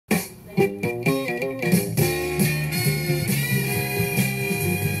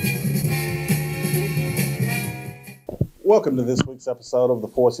Welcome to this week's episode of the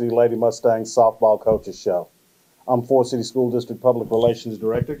Ford City Lady Mustangs Softball Coaches Show. I'm Ford City School District Public Relations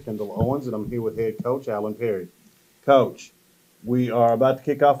Director Kendall Owens, and I'm here with Head Coach Alan Perry. Coach, we are about to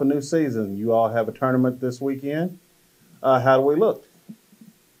kick off a new season. You all have a tournament this weekend. How do we look?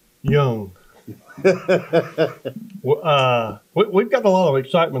 Young. We've got a lot of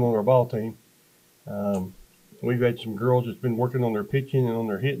excitement on our ball team. We've had some girls that's been working on their pitching and on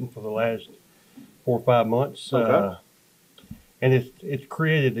their hitting for the last 4 or 5 months. Okay. And it's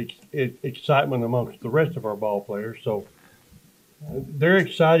created excitement amongst the rest of our ball players. So they're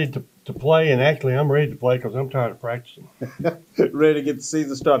excited to play, and actually I'm ready to play because I'm tired of practicing. Ready to get the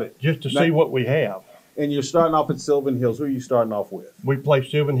season started. Just to see what we have. And you're starting off at Sylvan Hills. Who are you starting off with? We play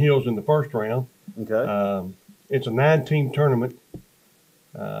Sylvan Hills in the first round. Okay. It's a 9-team tournament.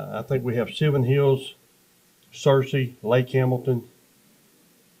 I think we have Sylvan Hills, Searcy, Lake Hamilton,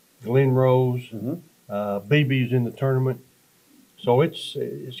 Glen Rose, BB's in the tournament. So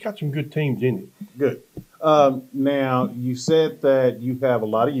it's got some good teams in it. Good. Now, you said that you have a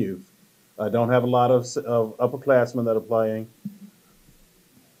lot of youth. Don't have a lot of upperclassmen that are playing.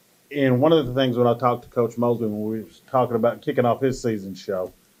 And one of the things when I talked to Coach Mosley when we were talking about kicking off his season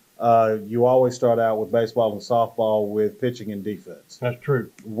show, you always start out with baseball and softball with pitching and defense. That's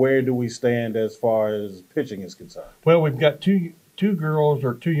true. Where do we stand as far as pitching is concerned? Well, we've got two girls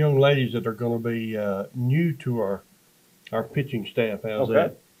or two young ladies that are going to be new to our pitching staff. How's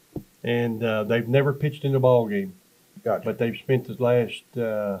that? And they've never pitched in a ball game. Gotcha. But they've spent the last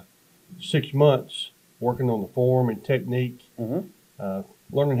 6 months working on the form and technique,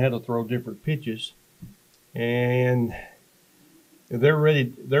 learning how to throw different pitches, and they're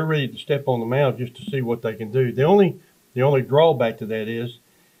ready to step on the mound just to see what they can do. The only drawback to that is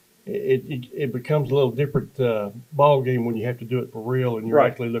it becomes a little different ball game when you have to do it for real and you're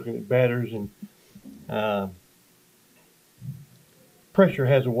actually looking at batters, and pressure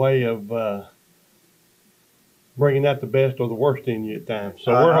has a way of bringing out the best or the worst in you at times.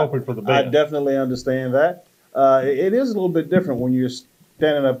 So we're hoping for the best. I definitely understand that. It is a little bit different when you're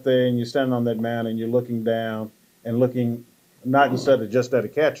standing up there and you're standing on that mound and you're looking down and looking not instead of just at a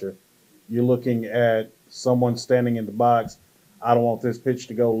catcher, you're looking at someone standing in the box. I don't want this pitch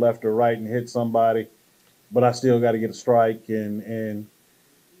to go left or right and hit somebody, but I still got to get a strike, and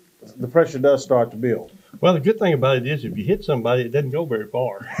the pressure does start to build. Well, the good thing about it is if you hit somebody, it doesn't go very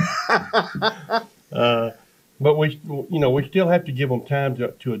far. But we still have to give them time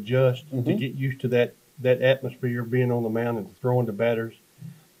to adjust, to get used to that atmosphere, being on the mound and throwing to batters.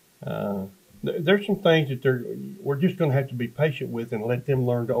 There's some things that we're just going to have to be patient with and let them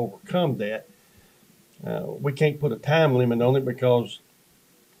learn to overcome that. We can't put a time limit on it because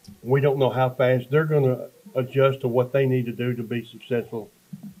we don't know how fast they're going to adjust to what they need to do to be successful,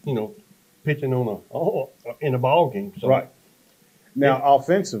 pitching in a ball game. So, right. Now,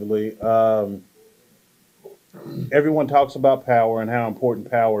 offensively, everyone talks about power and how important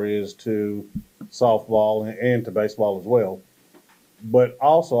power is to softball and to baseball as well. But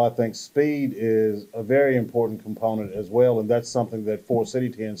also, I think speed is a very important component as well, and that's something that Ford City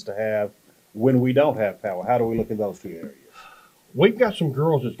tends to have when we don't have power. How do we look at those two areas? We've got some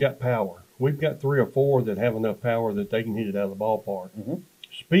girls that's got power. We've got 3 or 4 that have enough power that they can hit it out of the ballpark.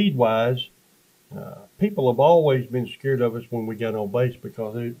 Speed-wise, people have always been scared of us when we got on base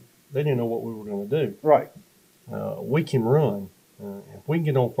because they didn't know what we were going to do. Right. We can run. If we can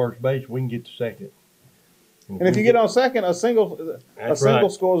get on first base, we can get to second. And if you get on second, a single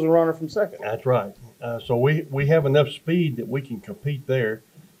scores a runner from second. That's right. So we have enough speed that we can compete there.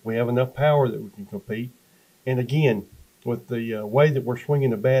 We have enough power that we can compete. And again, with the way that we're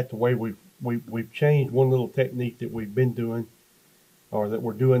swinging the bat, the way we've changed one little technique that we've been doing, or that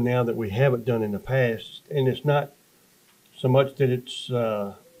we're doing now that we haven't done in the past. And it's not so much that it's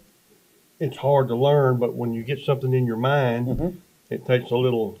hard to learn, but when you get something in your mind, it takes a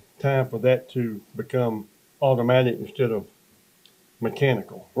little time for that to become automatic instead of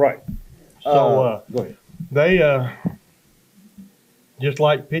mechanical. Right. So go ahead. They just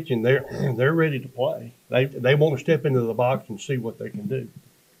like pitching, they're ready to play. They want to step into the box and see what they can do.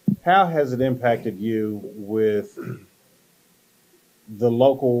 How has it impacted you with the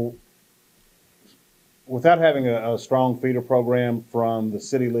local, without having a strong feeder program from the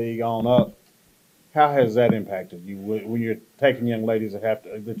City League on up? How has that impacted you when you're taking young ladies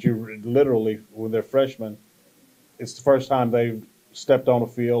that you literally, when they're freshmen, it's the first time they've stepped on a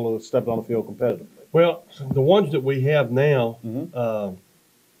field or stepped on a field competitively? Well, the ones that we have now,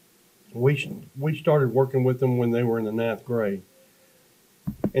 we started working with them when they were in the 9th grade.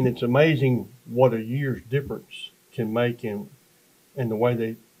 And it's amazing what a year's difference can make in the way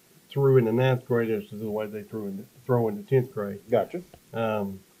they threw in the 9th grade as to the way they threw in throw in the 10th grade. Gotcha. I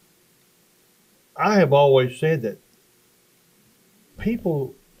have always said that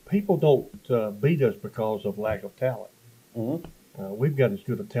people don't beat us because of lack of talent. Mhm. We've got as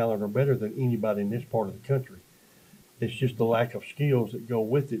good a talent or better than anybody in this part of the country. It's just the lack of skills that go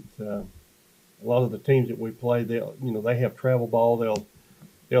with it. A lot of the teams that we play, they have travel ball.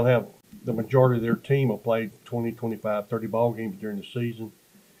 They'll have the majority of their team will play 20, 25, 30 ball games during the season.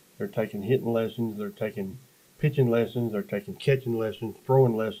 They're taking hitting lessons. They're taking pitching lessons. They're taking catching lessons,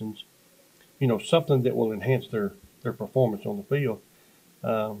 throwing lessons. Something that will enhance their performance on the field.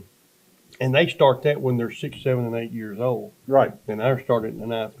 And they start that when they're 6, 7, and 8 years old. Right. And ours started in the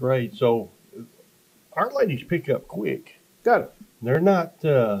 9th grade. So our ladies pick up quick. Got it. They're not.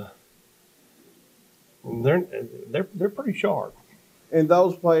 They're pretty sharp. And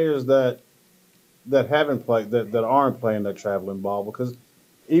those players that haven't played, that aren't playing that traveling ball, because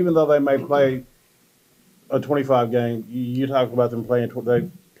even though they may play a 25 game, you talk about them they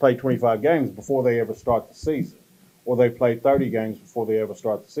play 25 games before they ever start the season, or they play 30 games before they ever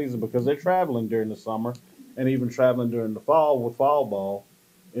start the season, because they're traveling during the summer and even traveling during the fall with fall ball,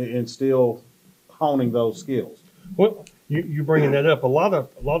 and still honing those skills. Well, you bringing that up. A lot of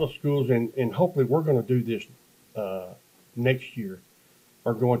schools, and hopefully we're going to do this next year,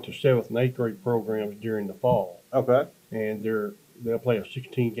 are going to 7th and 8th grade programs during the fall. Okay. And they'll play a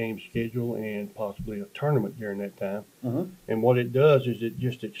 16-game schedule and possibly a tournament during that time. Mm-hmm. And what it does is it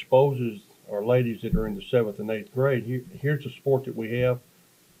just exposes our ladies that are in the 7th and 8th grade. Here's the sport that we have,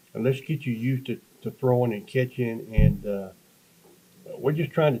 and let's get you used to throwing and catching. And we're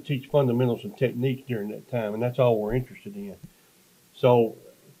just trying to teach fundamentals and techniques during that time, and that's all we're interested in. So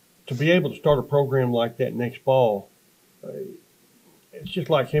to be able to start a program like that next fall, it's just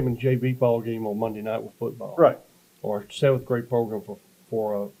like having a JV ball game on Monday night with football. Right. Or a 7th grade program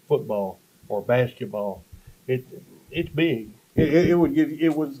for football or basketball. It's big. It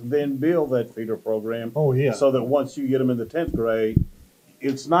would then build that feeder program. Oh, yeah. So that once you get them in the 10th grade,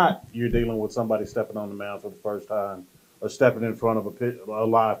 it's not you're dealing with somebody stepping on the mound for the first time or stepping in front of a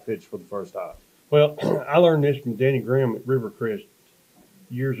live pitch for the first time. Well, I learned this from Danny Graham at Rivercrest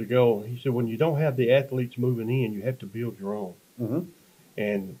years ago. He said, when you don't have the athletes moving in, you have to build your own. Mm-hmm.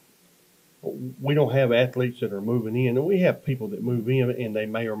 And we don't have athletes that are moving in. And we have people that move in, and they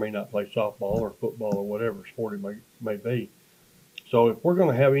may or may not play softball or football or whatever sport it may be. So if we're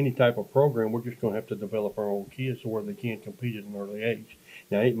going to have any type of program, we're just going to have to develop our own kids to where they can compete at an early age.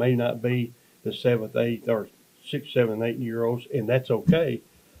 Now, it may not be the 7th, 8th, or 6, 7, 8-year-olds, and that's okay.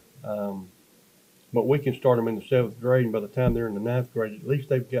 But we can start them in the 7th grade, and by the time they're in the 9th grade, at least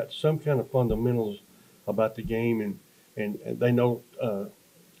they've got some kind of fundamentals about the game, and they know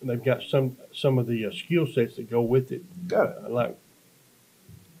they've got some of the skill sets that go with it. Got it. Like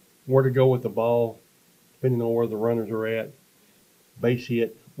where to go with the ball, depending on where the runners are at, base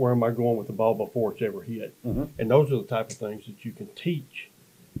hit, where am I going with the ball before it's ever hit? Mm-hmm. And those are the type of things that you can teach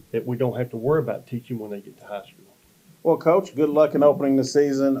that we don't have to worry about teaching when they get to high school. Well, Coach, good luck in opening the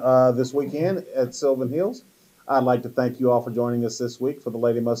season this weekend at Sylvan Hills. I'd like to thank you all for joining us this week for the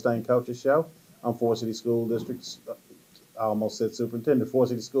Lady Mustang Coaches Show. I'm Forest City School District's, I almost said Superintendent, Forest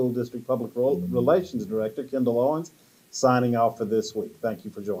City School District Public Relations Director, Kendall Owens, signing off for this week. Thank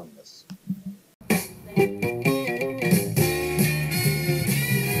you for joining us.